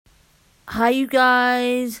Hi, you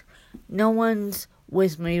guys. No one's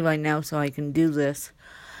with me right now, so I can do this.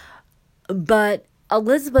 But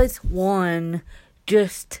Elizabeth Warren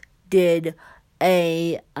just did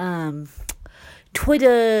a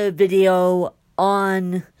Twitter video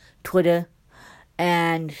on Twitter,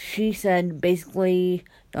 and she said basically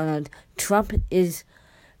Donald Trump is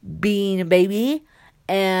being a baby,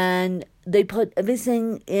 and they put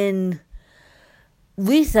everything in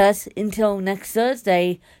recess until next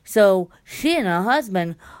Thursday, so she and her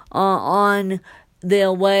husband are on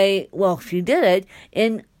their way. Well, she did it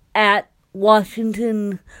at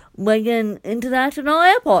Washington Reagan International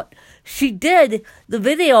Airport. She did the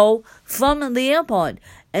video from the airport,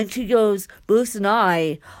 and she goes, Bruce and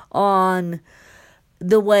I on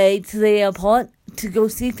the way to the airport to go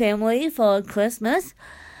see family for Christmas,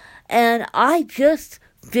 and I just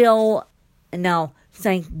feel now,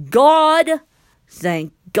 thank God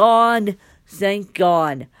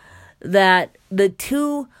that the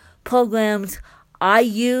two programs I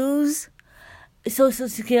use, Social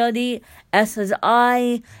Security,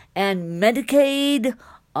 SSI, and Medicaid,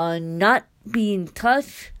 are not being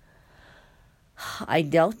touched. I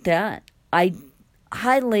doubt that. I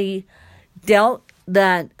highly doubt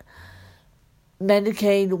that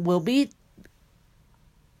Medicaid will be.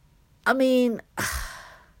 I mean,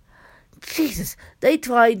 Jesus, they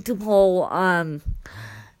tried to pull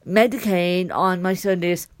Medicaid on my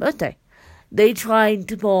 30th birthday. The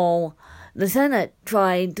Senate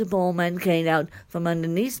tried to pull Medicaid out from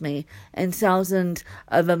underneath me and thousands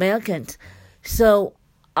of Americans. So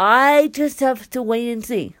I just have to wait and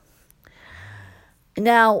see.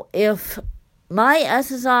 Now, if my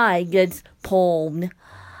SSI gets pulled,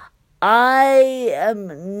 I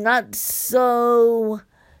am not so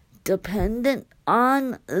dependent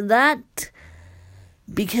on that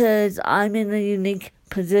because I'm in a unique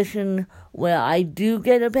position where I do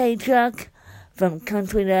get a paycheck from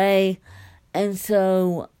Country Day, and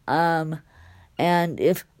so and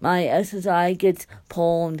if my SSI gets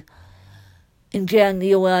pulled in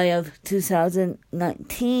January of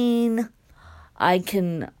 2019,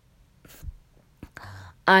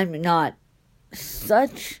 I'm not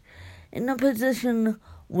such in a position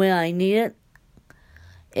where I need it.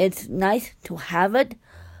 It's nice to have it,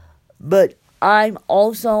 but I'm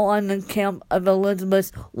also on the camp of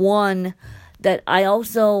Elizabeth Warren that I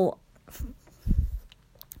also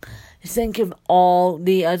think of all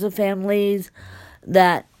the other families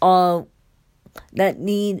that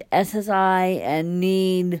need SSI and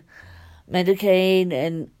need Medicaid,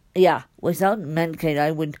 and without Medicaid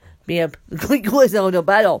I would be a complete without a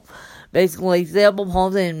battle. Basically, cerebral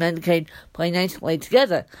palsy and Medicaid play nicely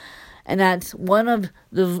together. And that's one of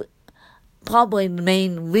probably the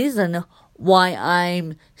main reason why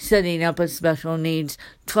I'm setting up a special needs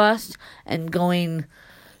trust and going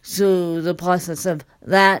through the process of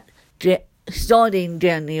that starting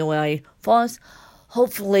January 1st.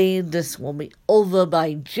 Hopefully this will be over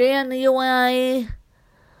by January,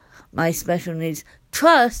 my special needs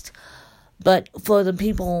trust. But for the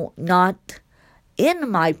people not in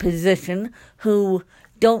my position who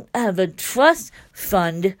don't have a trust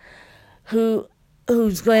fund,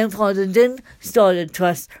 whose grandfather didn't start a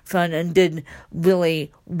trust fund and did really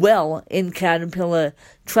well in Caterpillar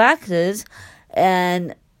tractors,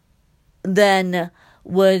 and then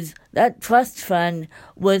that trust fund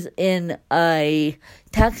was in a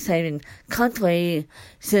tax haven country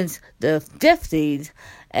since the 50s,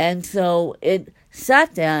 and so it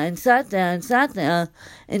sat there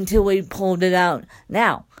until we pulled it out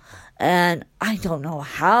now. And I don't know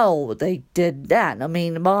how they did that. I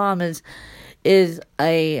mean, the Bahamas is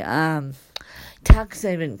a tax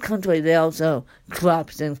haven country. They also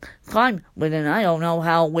collapsed and crime within. I don't know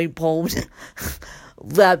how we pulled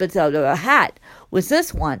rabbits out of a hat with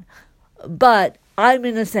this one. But I'm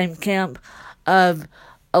in the same camp of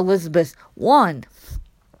Elizabeth Warren,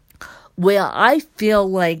 where I feel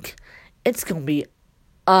like it's going to be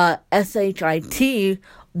a SHIT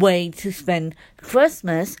way to spend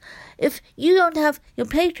Christmas if you don't have your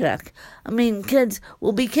paycheck. I mean, kids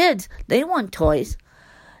will be kids. They want toys.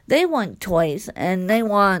 And they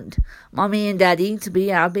want mommy and daddy to be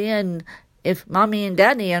happy. And if mommy and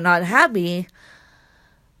daddy are not happy,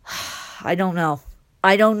 I don't know.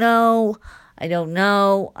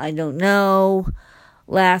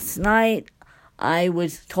 Last night, I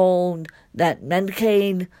was told that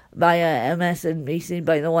Medicaid via MSNBC,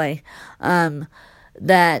 by the way,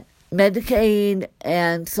 that Medicaid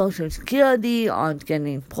and Social Security aren't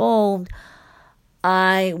getting pulled.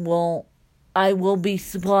 I will be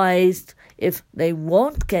surprised if they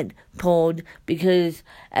won't get pulled because,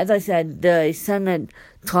 as I said, the Senate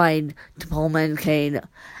tried to pull Medicaid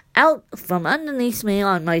out from underneath me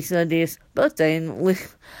on my 30th birthday and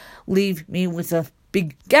leave me with a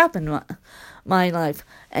big gap in my life.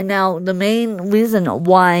 And now the main reason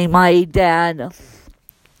why my dad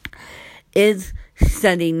is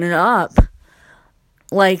setting it up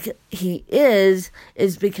like he is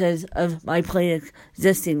because of my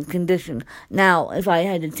pre-existing condition. Now, if I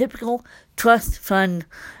had a typical trust fund,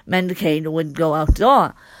 Medicaid would go out the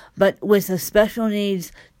door. But with a special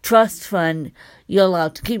needs trust fund, you're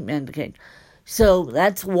allowed to keep Medicaid. So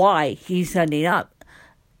that's why he's setting up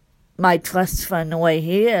my trust fund the way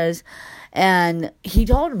he is. And he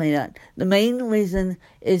told me that the main reason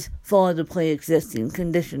is for the pre-existing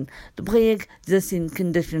condition. The pre-existing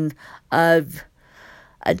condition of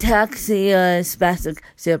ataxia spastic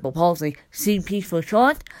cerebral palsy, CP for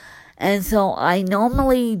short. And so I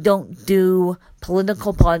normally don't do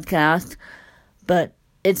political podcasts, but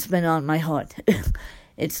it's been on my heart.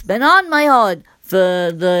 It's been on my heart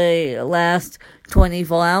for the last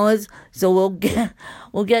 24 hours. So we'll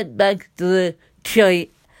get back to the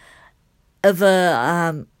cherry of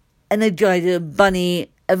a Energizer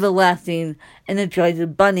Bunny, everlasting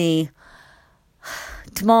Energizer Bunny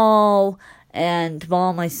tomorrow. And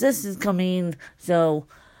tomorrow my sister's coming, so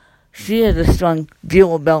she has a strong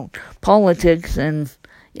view about politics, and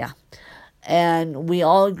yeah. And we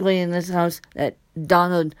all agree in this house that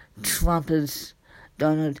Donald Trump is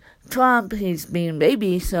Donald Trump. He's being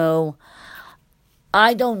baby, so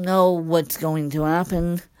I don't know what's going to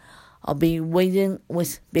happen. I'll be waiting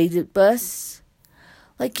with bated breath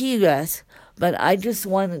like you guys. But I just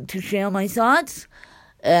wanted to share my thoughts,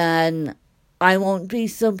 and I won't be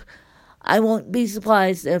surprised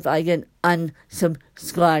if I get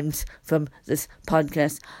unsubscribed from this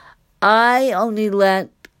podcast. I only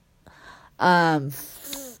let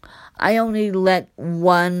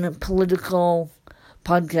one political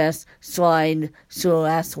podcast slide so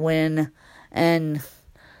last win, and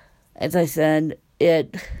as I said,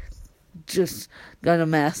 it just got a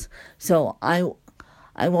mess. So I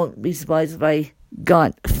won't be surprised if I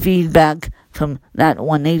got feedback from that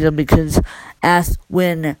one either, because Ask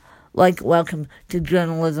Win, like Welcome to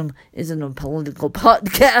Journalism, isn't a political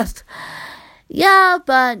podcast. Yeah,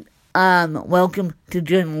 but Welcome to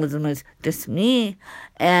Journalism is just me,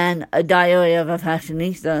 and A Diary of a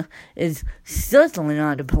Fashionista is certainly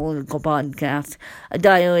not a political podcast. A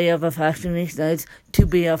Diary of a Fashionista is two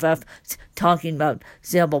BFFs talking about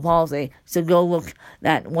cerebral palsy, so go look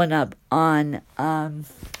that one up on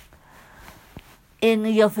in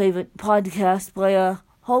your favorite podcast player.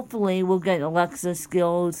 Hopefully we'll get Alexa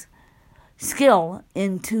skill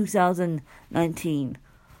in 2019.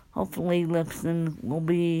 Hopefully Lipson will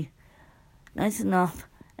be nice enough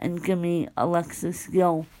and give me Alexa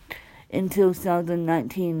skill in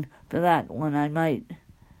 2019 for that one. I might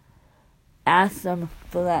ask them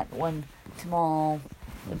for that one tomorrow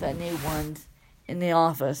if anyone's in the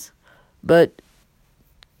office. But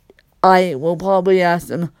I will probably ask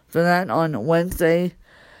them for that on Wednesday,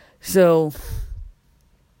 so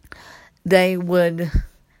they would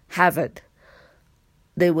have it.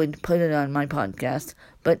 They would put it on my podcast.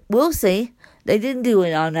 But we'll see. They didn't do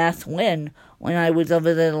it on Ask Win when I was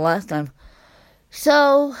over there the last time.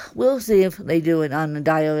 So we'll see if they do it on the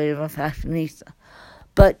Diary of a Fashionista.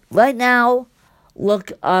 But right now,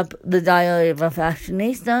 look up the Diary of a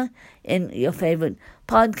Fashionista in your favorite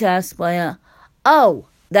podcast player. Oh,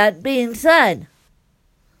 that being said,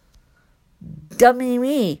 dummy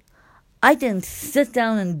me, I didn't sit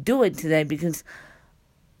down and do it today because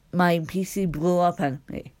my PC blew up on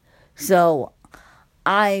me. So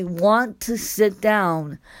I want to sit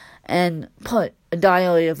down and put a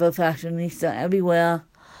Diary of a Fashionista everywhere.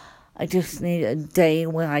 I just need a day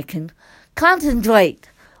where I can concentrate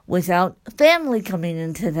without family coming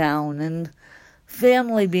into town and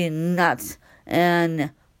family being nuts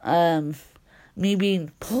and me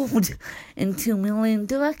being pulled in 2 million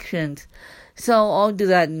directions. So I'll do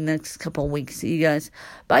that in the next couple of weeks. See you guys.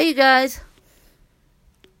 Bye, you guys.